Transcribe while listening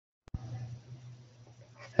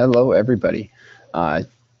Hello, everybody.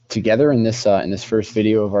 Together in this first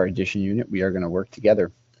video of our addition unit, we are going to work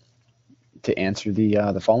together to answer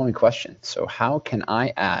the following question. So, how can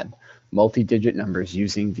I add multi-digit numbers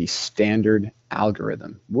using the standard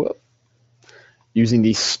algorithm? Using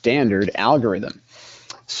the standard algorithm.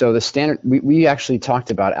 So the standard, we actually talked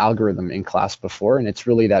about algorithm in class before, and it's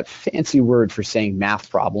really that fancy word for saying math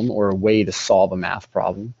problem or a way to solve a math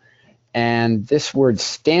problem. And this word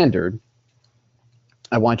standard,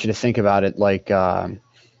 I want you to think about it like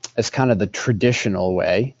as kind of the traditional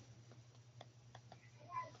way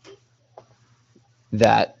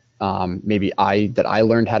that maybe I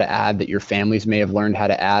learned how to add, that your families may have learned how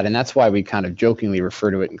to add, and that's why we kind of jokingly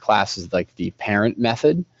refer to it in class as like the parent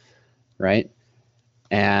method, right?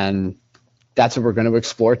 And that's what we're going to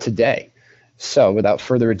explore today. So without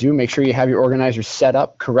further ado, make sure you have your organizer set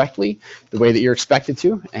up correctly, the way that you're expected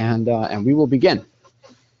to, and we will begin.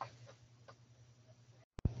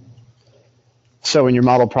 So in your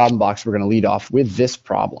model problem box, we're going to lead off with this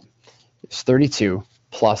problem. It's 32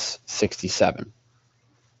 plus 67.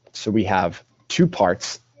 So we have two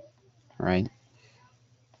parts, right?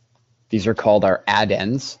 These are called our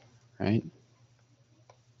addends, right?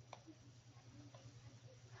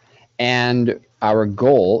 And our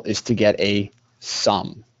goal is to get a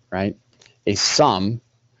sum, right? A sum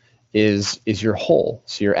is your whole.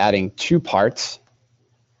 So you're adding two parts,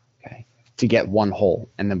 okay, to get one whole,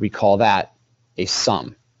 and then we call that a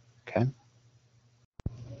sum, okay?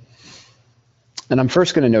 And I'm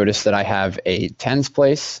first going to notice that I have a tens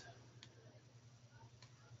place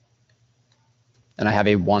and I have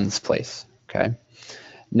a ones place, okay?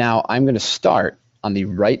 Now I'm going to start on the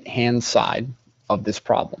right-hand side of this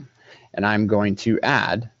problem, and I'm going to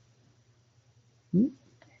add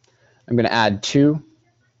 2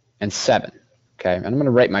 and 7, okay? And I'm going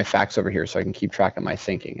to write my facts over here so I can keep track of my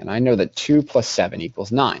thinking. And I know that 2 plus 7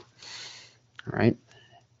 equals 9. All right,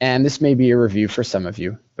 and this may be a review for some of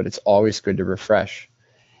you, but it's always good to refresh.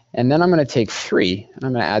 And then I'm going to take 3 and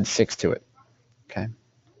I'm going to add 6 to it. Okay,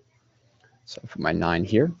 so I put my 9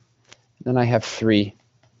 here. And then I have 3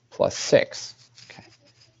 plus 6. Okay,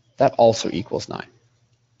 that also equals 9.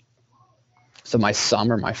 So my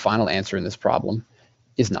sum, or my final answer in this problem,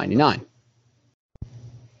 is 99.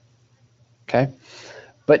 Okay.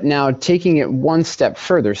 But now taking it one step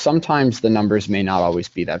further, sometimes the numbers may not always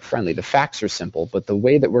be that friendly. The facts are simple, but the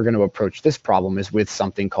way that we're going to approach this problem is with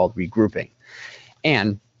something called regrouping.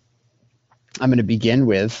 And I'm going to begin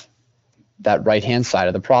with that right-hand side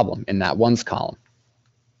of the problem in that ones column.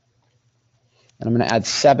 And I'm going to add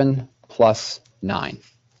 7 plus 9.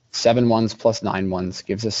 7 ones plus 9 ones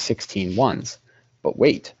gives us 16 ones. But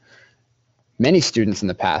wait, many students in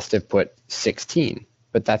the past have put 16,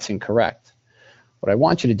 but that's incorrect. What I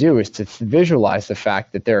want you to do is to visualize the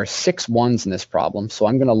fact that there are 6 ones in this problem, so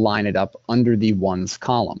I'm going to line it up under the ones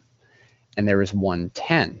column. And there is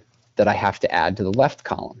 110 that I have to add to the left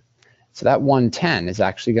column. So that 110 is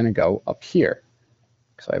actually going to go up here.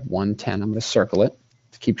 So I have 110, I'm going to circle it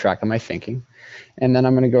to keep track of my thinking. And then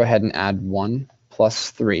I'm going to go ahead and add 1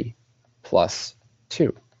 plus 3 plus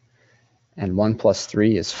 2. And 1 plus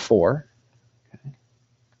 3 is 4. Okay.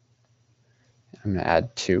 I'm going to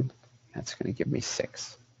add 2. That's going to give me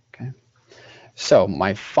 6. Okay. So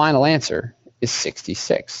my final answer is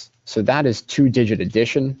 66. So that is 2-digit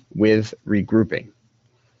addition with regrouping.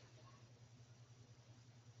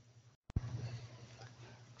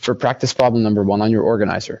 For practice problem number 1 on your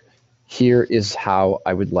organizer, here is how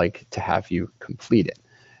I would like to have you complete it.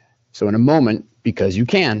 So in a moment, because you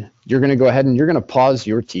can, you're going to go ahead and you're going to pause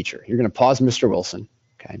your teacher. You're going to pause Mr. Wilson.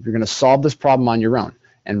 Okay. You're going to solve this problem on your own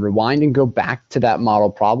and rewind and go back to that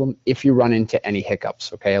model problem if you run into any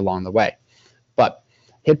hiccups, okay, along the way. But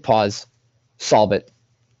hit pause, solve it,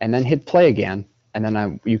 and then hit play again, and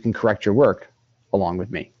then you can correct your work along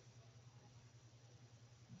with me.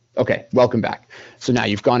 Okay, welcome back. So now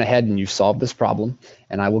you've gone ahead and you've solved this problem,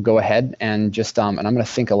 and I will go ahead and just, and I'm going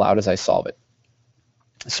to think aloud as I solve it.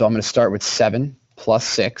 So I'm going to start with 7 plus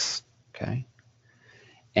 6, okay,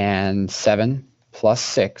 and 7 plus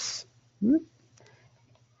 6,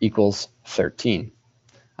 equals 13.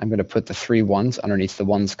 I'm going to put the 3 ones underneath the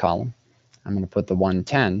ones column. I'm going to put the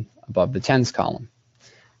 110 above the tens column.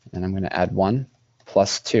 And then I'm going to add 1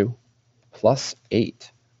 plus 2 plus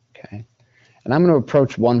 8. Okay. And I'm going to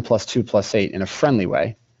approach 1 plus 2 plus 8 in a friendly way.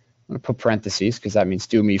 I'm going to put parentheses because that means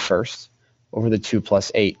do me first over the 2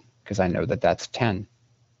 plus 8 because I know that that's 10.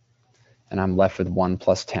 And I'm left with 1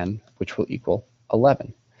 plus 10, which will equal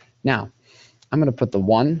 11. Now, I'm going to put the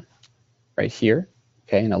 1 right here.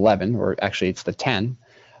 Okay, and 11, or actually it's the 10,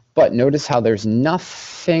 but notice how there's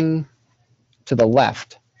nothing to the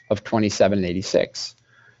left of 27 and 86.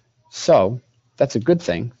 So that's a good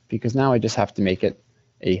thing, because now I just have to make it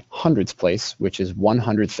a hundreds place, which is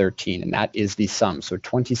 113, and that is the sum. So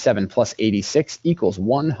 27 plus 86 equals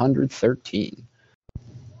 113.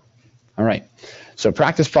 All right, so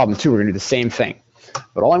practice problem 2, we're going to do the same thing.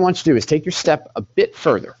 But all I want you to do is take your step a bit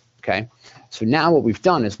further, okay? So now what we've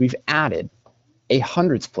done is we've added a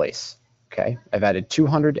hundreds place, okay? I've added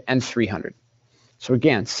 200 and 300. So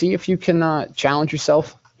again, see if you can challenge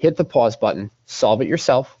yourself, hit the pause button, solve it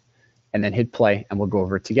yourself, and then hit play, and we'll go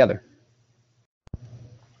over it together.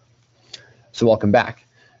 So welcome back.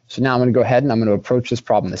 So now I'm going to go ahead and I'm going to approach this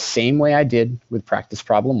problem the same way I did with practice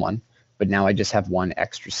problem 1, but now I just have one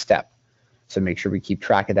extra step. So make sure we keep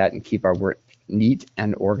track of that and keep our work neat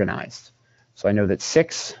and organized. So I know that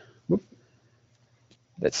 6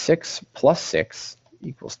 plus 6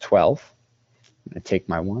 equals 12. I'm going to take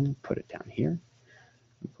my 1, put it down here.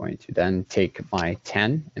 I'm going to then take my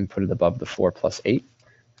 10 and put it above the 4 plus 8.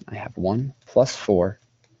 I have 1 plus 4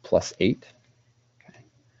 plus 8. Okay.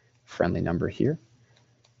 Friendly number here.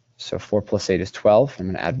 So 4 plus 8 is 12. I'm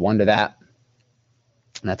going to add 1 to that.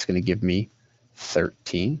 And that's going to give me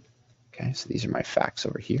 13. Okay, so these are my facts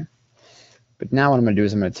over here. But now what I'm going to do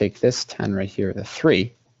is I'm going to take this 10 right here, the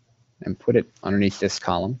 3, and put it underneath this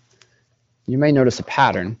column. You may notice a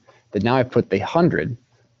pattern that now I put the 100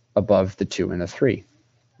 above the 2 and the 3.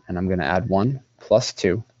 And I'm going to add 1 plus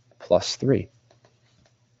 2 plus 3.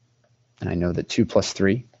 And I know that 2 plus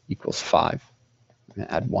 3 equals 5. I'm going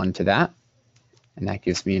to add 1 to that, and that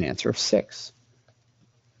gives me an answer of 6.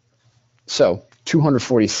 So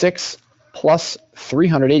 246 plus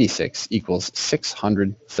 386 equals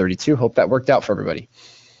 632. Hope that worked out for everybody.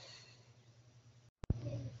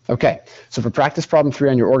 Okay, so for practice problem 3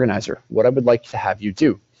 on your organizer, what I would like to have you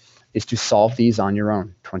do is to solve these on your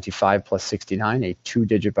own. 25 plus 69, a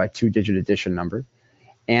 2-digit by 2-digit addition number,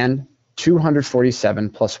 and 247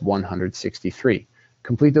 plus 163.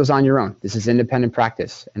 Complete those on your own. This is independent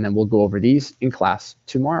practice, and then we'll go over these in class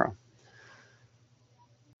tomorrow.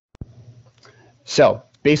 So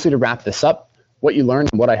basically, to wrap this up, what you learned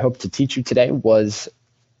and what I hope to teach you today was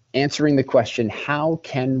answering the question, how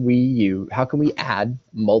can we add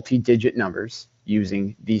multi-digit numbers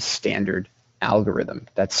using the standard algorithm?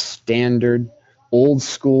 That standard old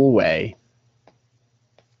school way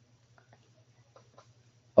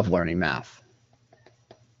of learning math.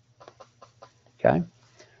 Okay,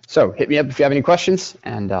 so hit me up if you have any questions,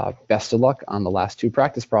 and best of luck on the last 2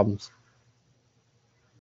 practice problems.